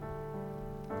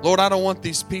 Lord, I don't want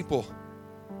these people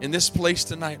in this place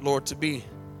tonight, Lord, to be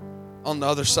on the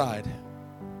other side.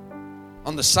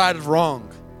 On the side of wrong.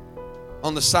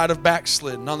 On the side of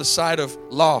backslidden. On the side of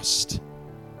lost.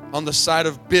 On the side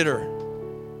of bitter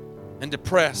and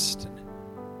depressed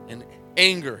and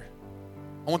anger.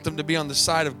 I want them to be on the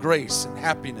side of grace and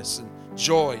happiness and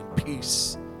joy and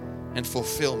peace and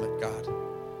fulfillment, God.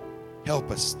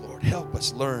 Help us, Lord. Help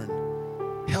us learn.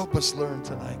 Help us learn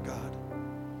tonight, God.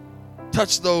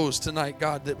 Touch those tonight,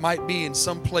 God, that might be in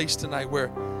some place tonight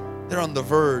where they're on the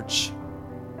verge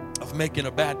of making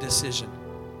a bad decision.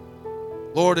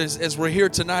 Lord, as we're here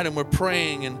tonight and we're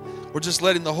praying and we're just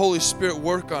letting the Holy Spirit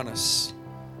work on us,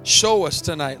 show us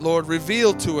tonight, Lord,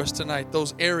 reveal to us tonight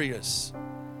those areas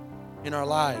in our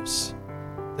lives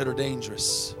that are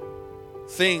dangerous.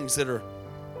 Things that are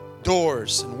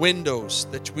doors and windows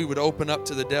that we would open up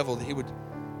to the devil, that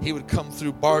he would come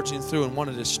through, barging through and want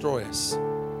to destroy us.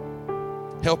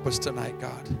 Help us tonight,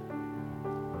 God.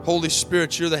 Holy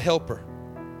Spirit, you're the helper.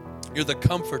 You're the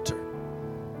comforter.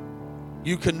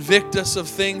 You convict us of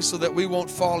things so that we won't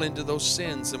fall into those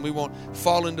sins and we won't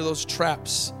fall into those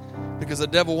traps, because the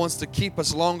devil wants to keep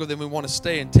us longer than we want to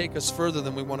stay and take us further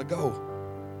than we want to go.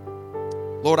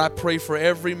 Lord, I pray for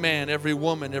every man, every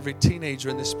woman, every teenager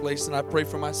in this place, and I pray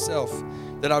for myself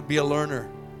that I'd be a learner,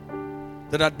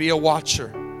 that I'd be a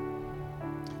watcher,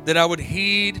 that I would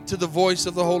heed to the voice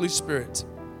of the Holy Spirit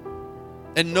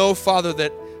and know, Father,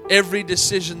 that every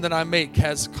decision that I make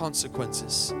has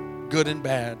consequences, good and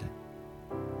bad.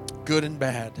 Good and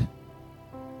bad.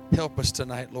 Help us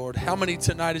tonight, Lord. How many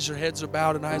tonight, as your heads are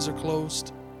bowed and eyes are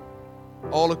closed,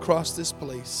 all across this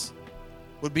place,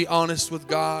 would be honest with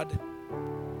God?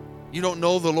 You don't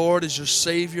know the Lord as your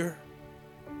Savior.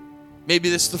 Maybe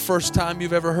this is the first time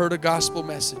you've ever heard a gospel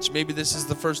message. Maybe this is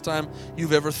the first time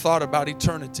you've ever thought about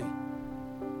eternity.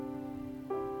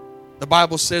 The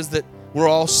Bible says that we're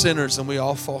all sinners and we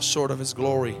all fall short of His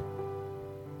glory.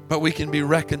 But we can be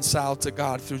reconciled to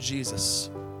God through Jesus.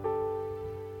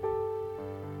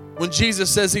 When Jesus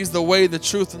says He's the way, the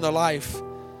truth, and the life,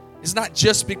 it's not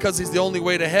just because He's the only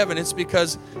way to heaven. It's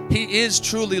because He is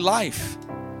truly life.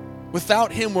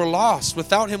 Without Him, we're lost.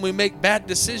 Without Him, we make bad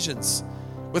decisions.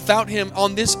 Without Him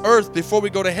on this earth, before we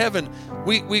go to heaven,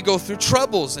 we go through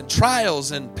troubles and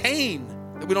trials and pain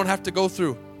that we don't have to go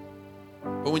through.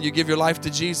 But when you give your life to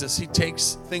Jesus, He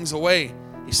takes things away.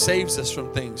 He saves us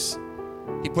from things.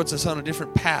 He puts us on a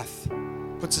different path,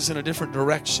 puts us in a different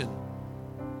direction,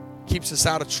 keeps us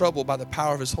out of trouble by the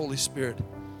power of His Holy Spirit.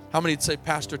 How many would say,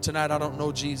 Pastor, tonight I don't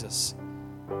know Jesus.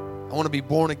 I want to be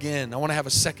born again. I want to have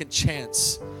a second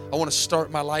chance. I want to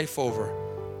start my life over.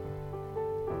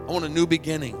 I want a new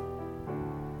beginning.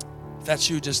 If that's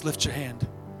you, just lift your hand.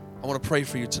 I want to pray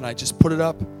for you tonight. Just put it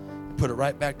up and put it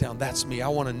right back down. That's me. I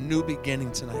want a new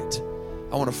beginning tonight.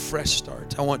 I want a fresh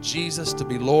start. I want Jesus to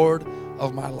be Lord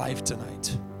of my life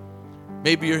tonight.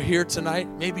 Maybe you're here tonight.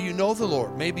 Maybe you know the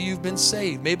Lord. Maybe you've been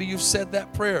saved. Maybe you've said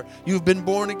that prayer. You've been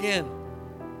born again.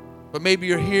 But maybe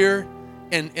you're here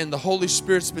and the Holy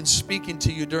Spirit's been speaking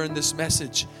to you during this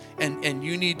message, and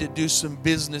you need to do some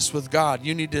business with God.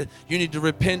 You need to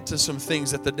repent to some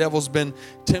things that the devil's been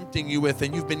tempting you with,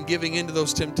 and you've been giving into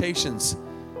those temptations.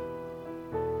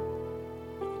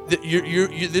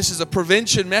 This is a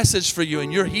prevention message for you,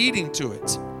 and you're heeding to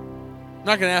it. I'm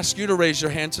not going to ask you to raise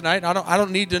your hand tonight. I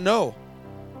don't need to know.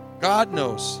 God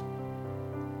knows.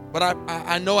 But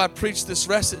I know I preached this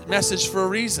message for a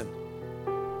reason.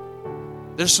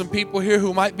 There's some people here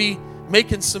who might be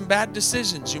making some bad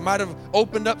decisions. You might have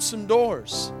opened up some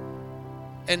doors.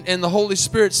 And the Holy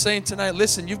Spirit's saying tonight,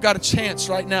 listen, you've got a chance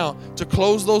right now to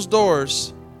close those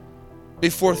doors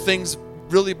before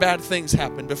really bad things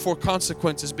happen, before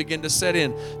consequences begin to set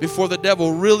in, before the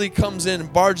devil really comes in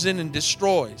and barges in and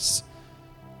destroys.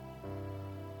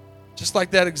 Just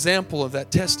like that example of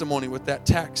that testimony with that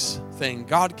tax thing,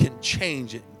 God can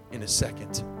change it in a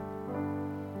second.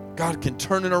 God can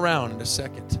turn it around in a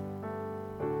second.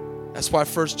 That's why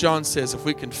 1 John says, if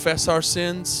we confess our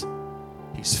sins,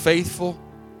 He's faithful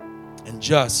and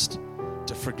just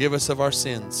to forgive us of our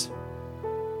sins.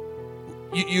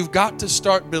 You've got to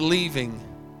start believing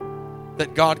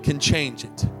that God can change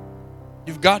it.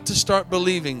 You've got to start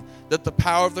believing that the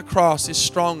power of the cross is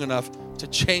strong enough to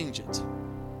change it.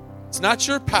 It's not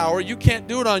your power. You can't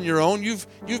do it on your own. You've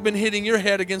been hitting your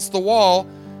head against the wall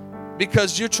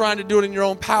because you're trying to do it in your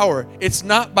own power. It's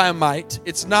not by might.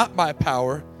 It's not by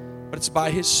power, but it's by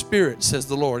His Spirit, says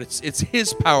the Lord. It's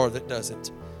His power that does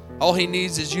it. All He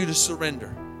needs is you to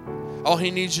surrender. All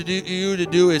He needs you to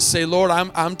do is say, Lord,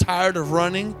 I'm tired of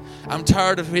running. I'm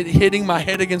tired of hitting my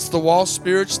head against the wall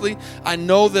spiritually. I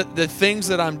know that the things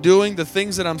that I'm doing, the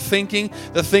things that I'm thinking,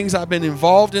 the things I've been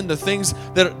involved in, the things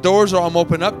that doors I'm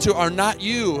open up to are not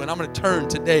you. And I'm going to turn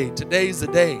today. Today's the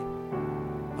day.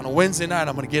 On a Wednesday night,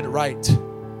 I'm going to get it right.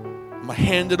 I'm going to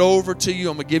hand it over to you.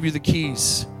 I'm going to give you the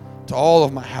keys to all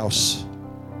of my house.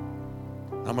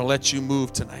 I'm going to let you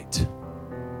move tonight.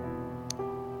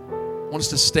 I want us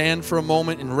to stand for a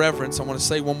moment in reverence. I want to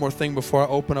say one more thing before I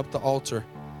open up the altar.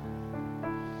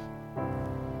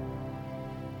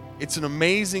 It's an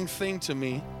amazing thing to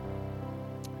me.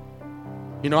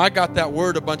 You know, I got that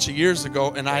word a bunch of years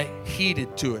ago, and I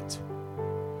heeded to it.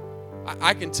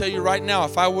 I can tell you right now,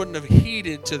 if I wouldn't have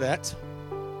heeded to that,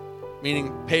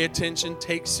 meaning pay attention,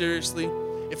 take seriously,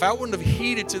 if I wouldn't have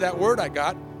heeded to that word I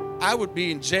got, I would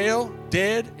be in jail,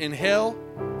 dead, in hell,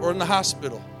 or in the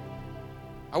hospital.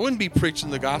 I wouldn't be preaching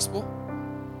the gospel.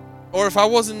 Or if I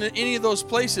wasn't in any of those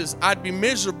places, I'd be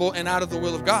miserable and out of the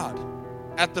will of God.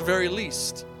 At the very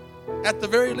least. At the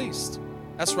very least.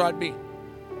 That's where I'd be.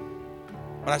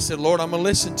 But I said, Lord, I'm going to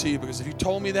listen to you, because if you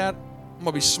told me that, I'm going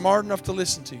to be smart enough to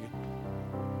listen to you.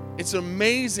 It's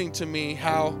amazing to me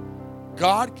how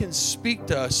God can speak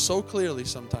to us so clearly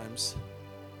sometimes.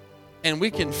 And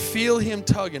we can feel Him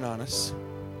tugging on us.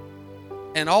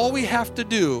 And all we have to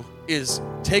do is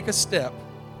take a step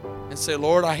and say,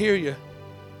 Lord, I hear you.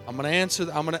 I'm going to answer.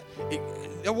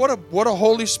 What a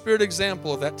Holy Spirit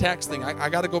example of that tax thing. I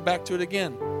got to go back to it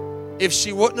again. If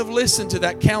she wouldn't have listened to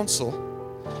that counsel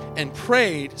and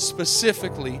prayed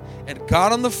specifically and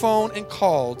got on the phone and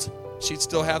called, she'd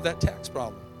still have that tax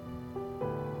problem.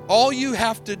 All you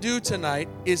have to do tonight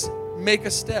is make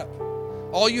a step.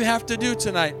 All you have to do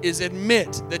tonight is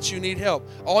admit that you need help.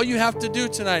 All you have to do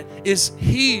tonight is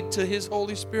heed to His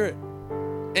Holy Spirit.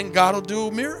 And God will do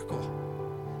a miracle.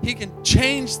 He can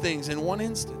change things in one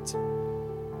instant.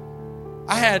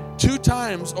 I had 2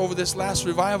 times over this last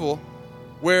revival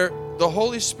where the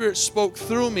Holy Spirit spoke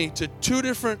through me to 2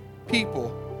 different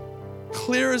people,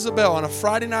 clear as a bell. On a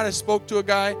Friday night, I spoke to a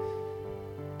guy.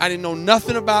 I didn't know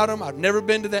nothing about him. I've never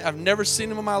been to that. I've never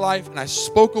seen him in my life. And I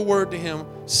spoke a word to him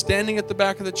standing at the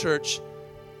back of the church.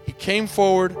 He came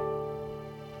forward,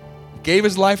 gave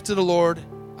his life to the Lord.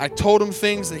 I told him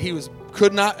things that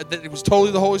that it was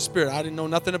totally the Holy Spirit. I didn't know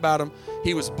nothing about him.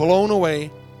 He was blown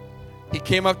away. He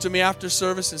came up to me after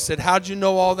service and said, how'd you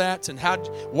know all that? And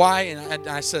why? And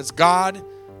I said, it's God.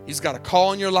 He's got a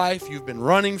call in your life. You've been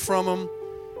running from Him.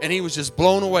 And he was just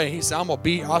blown away. He said,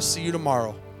 I'll see you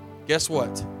tomorrow. Guess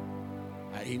what?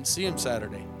 I didn't see him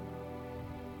Saturday.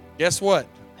 Guess what?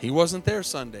 He wasn't there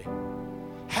Sunday.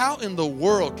 How in the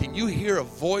world can you hear a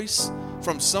voice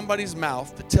from somebody's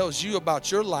mouth that tells you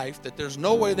about your life that there's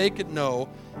no way they could know,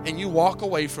 and you walk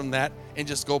away from that and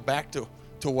just go back to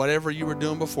whatever you were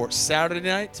doing before? Saturday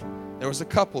night, there was a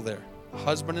couple there, a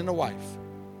husband and a wife.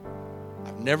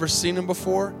 I've never seen them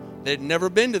before. They'd never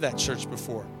been to that church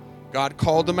before. God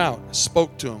called them out. I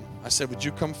spoke to them. I said, would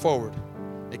you come forward?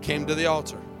 They came to the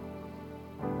altar.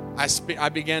 I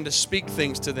began to speak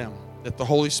things to them that the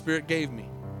Holy Spirit gave me.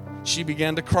 She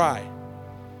began to cry.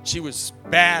 She was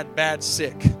bad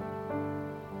sick.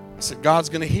 I said, God's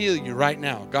going to heal you right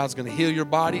now. God's going to heal your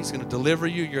body. He's going to deliver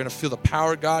you. You're going to feel the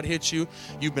power of God hit you.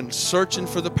 You've been searching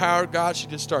for the power of God. She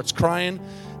just starts crying.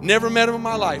 Never met him in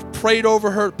my life. Prayed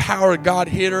over her. Power of God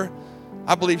hit her.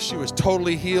 I believe she was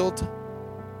totally healed.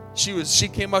 She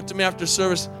came up to me after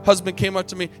service. Husband came up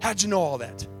to me. How'd you know all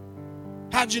that?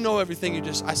 How'd you know everything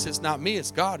I said, it's not me,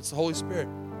 it's God, it's the Holy Spirit.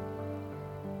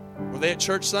 Were they at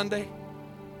church Sunday?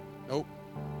 Nope.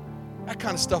 That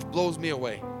kind of stuff blows me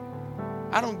away.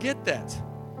 I don't get that.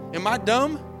 Am I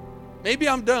dumb? Maybe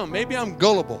I'm dumb. Maybe I'm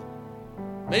gullible.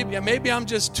 Maybe I'm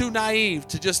just too naive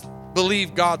to just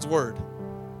believe God's word.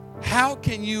 How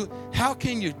can you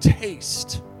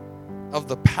taste of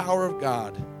the power of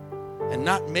God and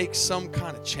not make some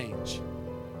kind of change?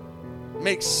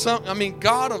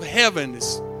 God of heaven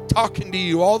is talking to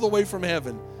you all the way from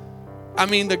heaven.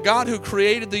 The God who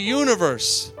created the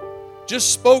universe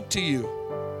just spoke to you.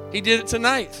 He did it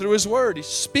tonight through His word. He's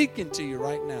speaking to you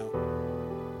right now.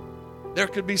 There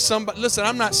could be somebody, listen,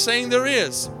 I'm not saying there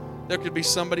is. There could be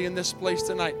somebody in this place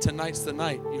tonight. Tonight's the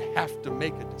night. You have to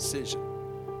make a decision.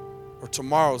 or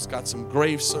tomorrow's got some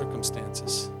grave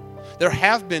circumstances. There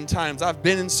have been times I've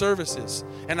been in services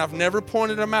and I've never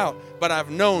pointed them out, but I've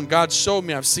known, God showed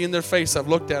me, I've seen their face, I've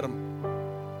looked at them,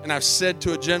 and I've said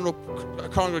to a general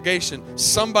congregation,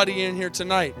 somebody in here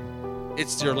tonight,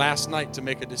 it's your last night to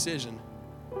make a decision.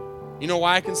 You know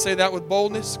why I can say that with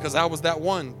boldness? Because I was that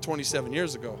one 27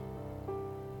 years ago.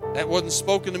 That wasn't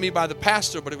spoken to me by the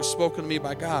pastor, but it was spoken to me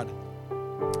by God.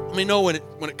 Let me know when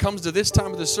it comes to this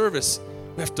time of the service,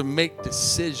 we have to make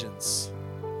decisions.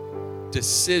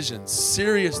 Decisions,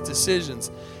 serious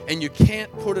decisions. And you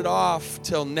can't put it off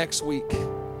till next week.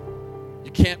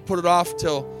 You can't put it off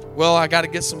till, well, I got to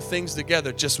get some things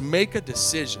together. Just make a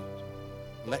decision.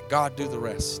 Let God do the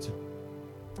rest.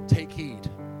 Take heed.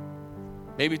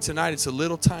 Maybe tonight it's a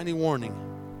little tiny warning.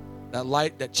 That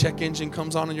light, that check engine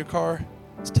comes on in your car,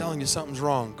 it's telling you something's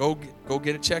wrong. Go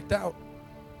get it checked out.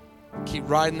 Keep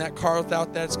riding that car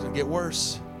without that, it's going to get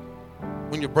worse.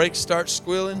 When your brakes start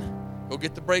squealing, go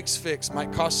get the brakes fixed.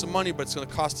 Might cost some money, but it's going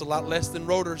to cost a lot less than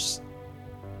rotors.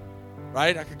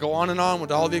 Right? I could go on and on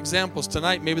with all the examples.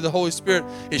 Tonight, maybe the Holy Spirit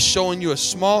is showing you a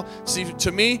small, see,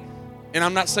 to me, and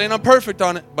I'm not saying I'm perfect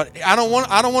on it, but I don't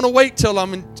want to wait till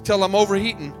I'm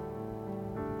overheating.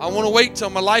 I want to wait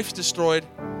till my life's destroyed.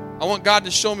 I want God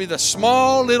to show me the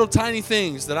small, little, tiny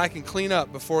things that I can clean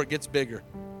up before it gets bigger,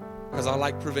 because I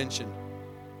like prevention.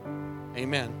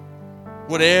 Amen.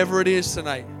 Whatever it is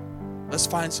tonight, let's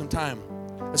find some time.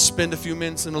 Let's spend a few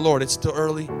minutes in the Lord. It's still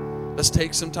early. Let's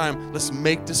take some time. Let's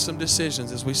make some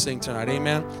decisions as we sing tonight.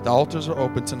 Amen. The altars are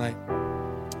open tonight.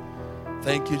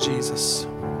 Thank you, Jesus.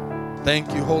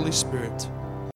 Thank you, Holy Spirit.